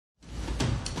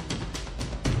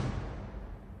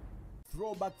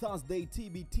Throwback Thursday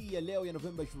TBT ya leo ya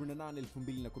November 28,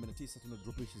 2019.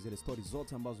 Tunadropisha zile stories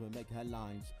zote ambazo wamemake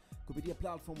headlines kupitia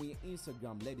platform ya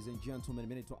Instagram. Ladies and gentlemen,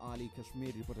 mimi naitwa Ali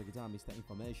Kashmir, reporter kitaa Mr.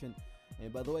 Information.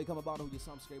 And by the way, kama bado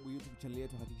hujasubscribe YouTube channel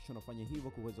yetu, hakikisha unafanya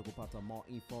hivyo kuweza kupata more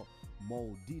info,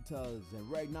 more details.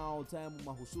 And right now, time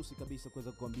mahususi kabisa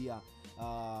kuweza kuambia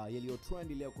yaliyo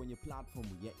trendy leo kwenye platform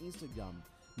ya Instagram.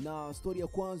 Na story ya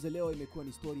kwanza leo imekuwa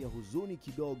ni story ya huzuni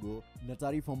kidogo, na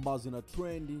taarifa ambazo zina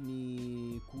trend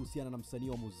ni kuhusiana na msanii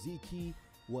wa muziki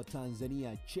wa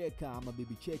Tanzania Cheka ama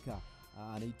Bibi Cheka.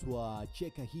 Anaitwa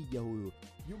Cheka huyu.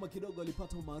 Nyuma kidogo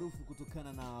alipata umaarufu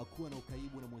kutokana na kuwa na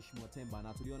ukaribu na Mheshimiwa Temba,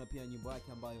 na tuliona pia nyimbo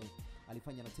yake ambayo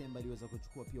alifanya na Temba iliweza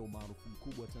kuchukua pia umaarufu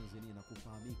mkubwa Tanzania na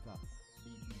kufahamika,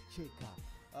 Bibi Cheka.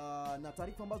 Na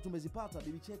taarifa ambazo tumezipata,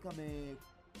 Bibi Cheka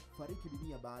amefariki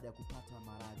dunia baada ya kupata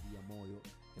maradhi ya moyo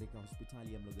katika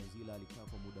hospitali ya Mloganzila. Alikaa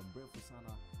kwa muda mrefu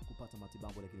sana kupata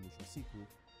matibabu, lakini mwisho wa siku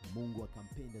Mungu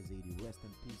akampenda zaidi. Rest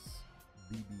in peace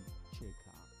Bibi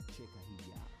Cheka.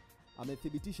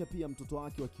 Amethibitisha pia mtoto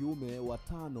wake wa kiume wa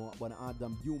 5 Bwana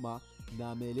Adam Juma,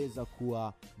 na ameeleza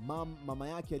kuwa mama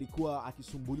yake alikuwa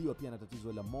akisumbuliwa pia na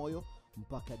tatizo la moyo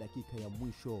mpaka dakika ya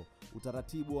mwisho.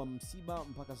 Utaratibu wa msiba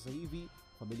mpaka sasa hivi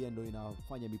familia ndio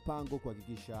inafanya mipango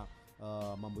kuhakikisha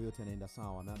mambo yote yanaenda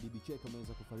sawa. Na Bibi Cheka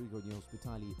ameweza kufariki kwenye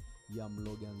hospitali ya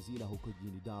Mloganzila huko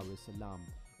jijini Dar es Salaam.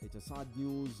 It's a sad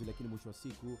news, lakini mwisho wa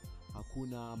siku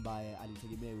hakuna ambaye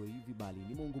alitegemea iwe hivi, bali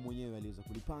ni Mungu mwenyewe aliweza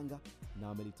kulipanga na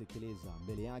amelitekeleza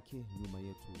mbele yake nyuma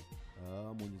yetu.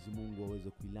 Mwenyezi Mungu aweze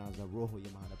kuilaza roho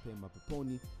ya mahali pema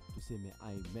peponi, tuseme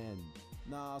amen.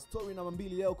 Na story namba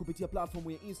 2 leo kupitia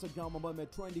platform ya Instagram ambayo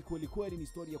imetrendi kweli ni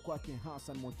story ya kwake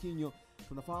Mwakinyo.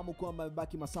 Tunafahamu kwamba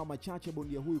amebaki masaa machache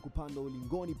bondia huyu kupanda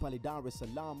ulingoni pale Dar es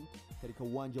Salaam katika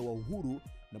uwanja wa Uhuru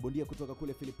na bondia kutoka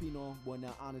kule Filipino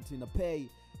Bwana Nandy.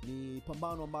 Ni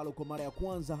pambano ambalo kwa mara ya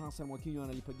kwanza Mwakinyo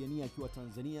analipigania akiwa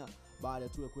Tanzania baada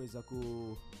tu ya kuweza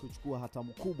kuchukua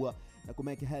hatamu kubwa na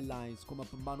kumake headlines kwa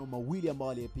mapambano mawili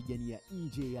ambayo aliyapigania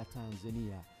nje ya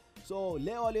Tanzania. So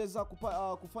leo aliweza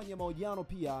kufanya mahojiano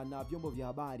pia na vyombo vya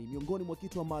habari. Miongoni mwa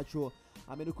kitu ambacho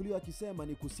amenukuliwa akisema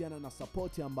ni kuhusiana na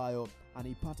support ambayo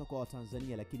anaipata kwa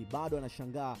Watanzania, lakini bado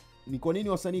anashangaa ni kwa nini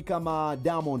wasanii kama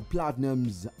Diamond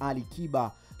Platnumz, Ali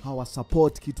Kiba hawa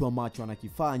support kitu ambacho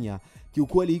anakifanya.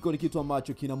 Kiukweli hiko ni kitu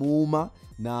ambacho kinamuuma,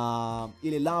 na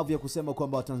ile love ya kusema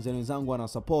kwamba Watanzania wenzangu wana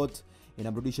support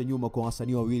inamrudisha nyuma kwa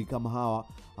wasanii wawili kama hawa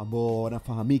ambao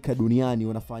wanafahamika duniani,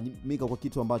 wanafahamika kwa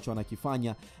kitu ambacho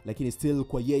anakifanya, lakini still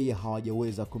kwa yeye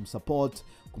hawajaweza kumsupport,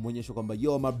 kumuonyesha kwamba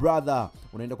yo my brother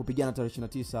unaenda kupigana tarehe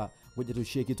 29, ngoja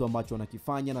tushie kitu ambacho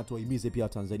anakifanya na tuwahimize pia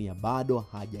Watanzania. Bado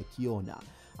hajakiona.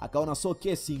 Akaona so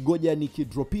kesi, ngoja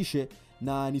nikidropishe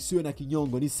na nisiwe na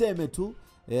kinyongo, niseme tu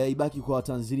ibaki kwa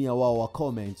Watanzania wao wa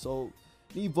comment. So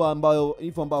hivyo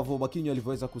ambavyo Mwakinyo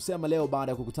alivyoweza kusema leo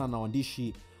baada ya kukutana na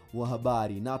waandishi wa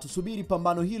habari. Na tusubiri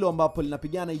pambano hilo ambapo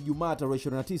linapigana Ijumaa tarehe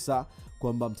 29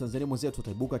 kwamba Mtanzania mwenzetu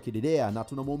ataibuka kidedea, na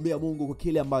tunamwombea Mungu kwa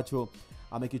kile ambacho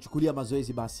amekichukulia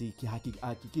mazoezi, basi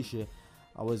hakikishe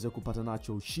aweze kupata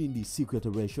nacho ushindi siku ya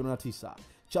tarehe 29.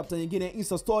 Chapter nyingine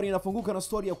Insta story inafunguka na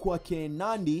story ya kwake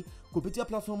Nandy kupitia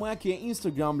platform yake ya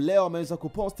Instagram. Leo ameweza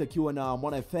kupost akiwa na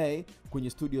Mwana kwenye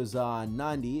studio za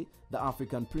Nandy the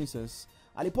African Princess.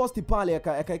 Aliposti pale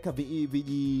akaweka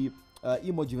viji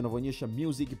emoji vinavyoonyesha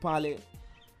music pale.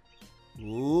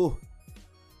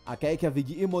 Akaweka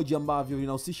viji emoji ambavyo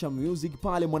vinahusisha music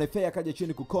pale. Mwana akaja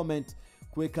chini kucomment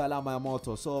kuweka alama ya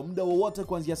moto. So muda wowote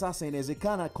kuanzia sasa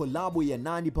inawezekana collab ya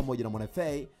Nandy pamoja na Mwana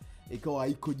ikawa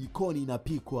iko jikoni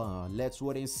inapikwa. Let's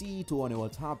wait and see tuone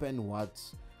what happen,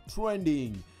 what's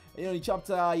trending. Hiyo ni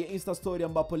chapter ya Insta story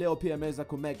ambapo leo pia ameweza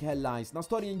kumake headlines. Na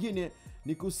story nyingine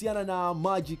ni kuhusiana na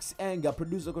Magic's Anger,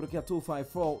 producer kutoka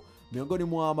 254, miongoni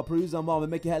mwa maproducer ambao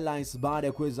wamemake headlines baada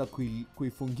ya kuweza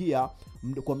kuifungia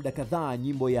kwa muda kadhaa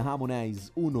nyimbo ya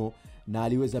Harmonize Uno, na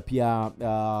aliweza pia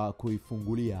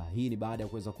kuifungulia. Hii ni baada ya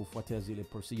kuweza kufuatia zile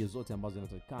procedures zote ambazo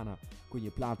zinatakikana kwenye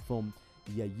platform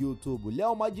ya YouTube.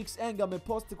 Leo Magic's Anger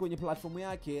amepost kwenye platform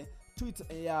yake tweet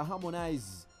ya Harmonize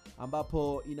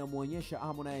ambapo inamuonyesha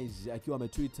Harmonize akiwa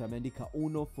ametweet, ameandika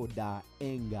Uno for da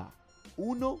Anger.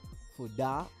 Uno for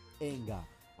da Anger.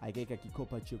 Akaeka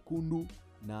kikopa chekundu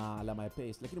na alama ya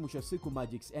paste, lakini mwisho wa siku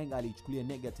Magic's Anger alichukulia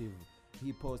negative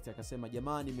hii post, akasema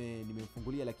jamani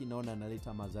nimemfungulia lakini naona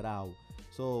analeta madharau.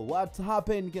 So what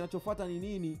happened, kinachofuata ni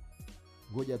nini?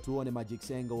 Ngoja tuone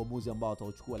Magic's Anger uamuzi ambao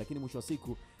atauchukua, lakini mwisho wa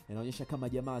siku inaonyesha kama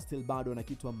jamaa still bado na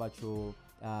kitu ambacho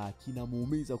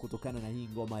kinamuumiza kutokana na hii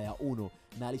ngoma ya Uno.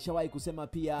 Na alishawahi kusema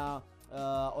pia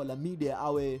Olamide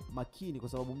awe makini kwa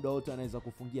sababu muda wote anaweza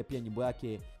kufungia pia nyimbo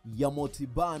yake ya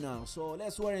Motibana. So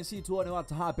let's wait and see tuone what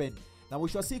happened. Na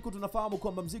mwisho wa siku tunafahamu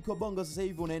kwamba muziki wa bongo sasa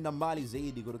hivi unaenda mbali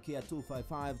zaidi kutokea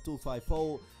 255,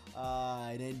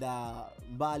 254, inaenda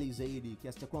mbali zaidi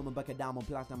kiasi cha kwamba mpaka Diamond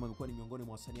Platinum amekuwa ni miongoni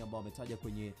mwa wasanii ambao wametaja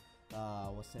kwenye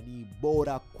wasanii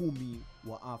bora 10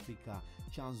 wa Afrika.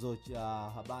 Chanzo cha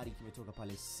habari kimetoka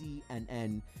pale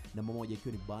CNN, namba 1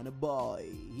 ikiwa ni Burna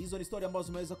Boy. Hizo ni story ambazo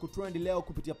zimeweza kutrend leo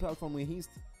kupitia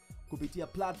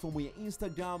platform ya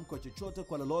Instagram. Kwa chochote,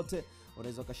 kwa lolote,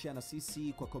 unaweza ukashare na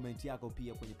sisi kwa comment yako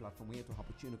pia kwenye platform yetu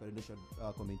hapo chini, ukadondosha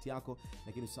comment yako.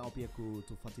 Lakini usahau pia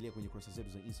kutufuatilia kwenye kurasa zetu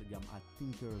za Instagram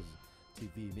 @thinkers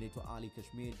TV. Mimi naitwa Ali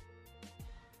Kashmir.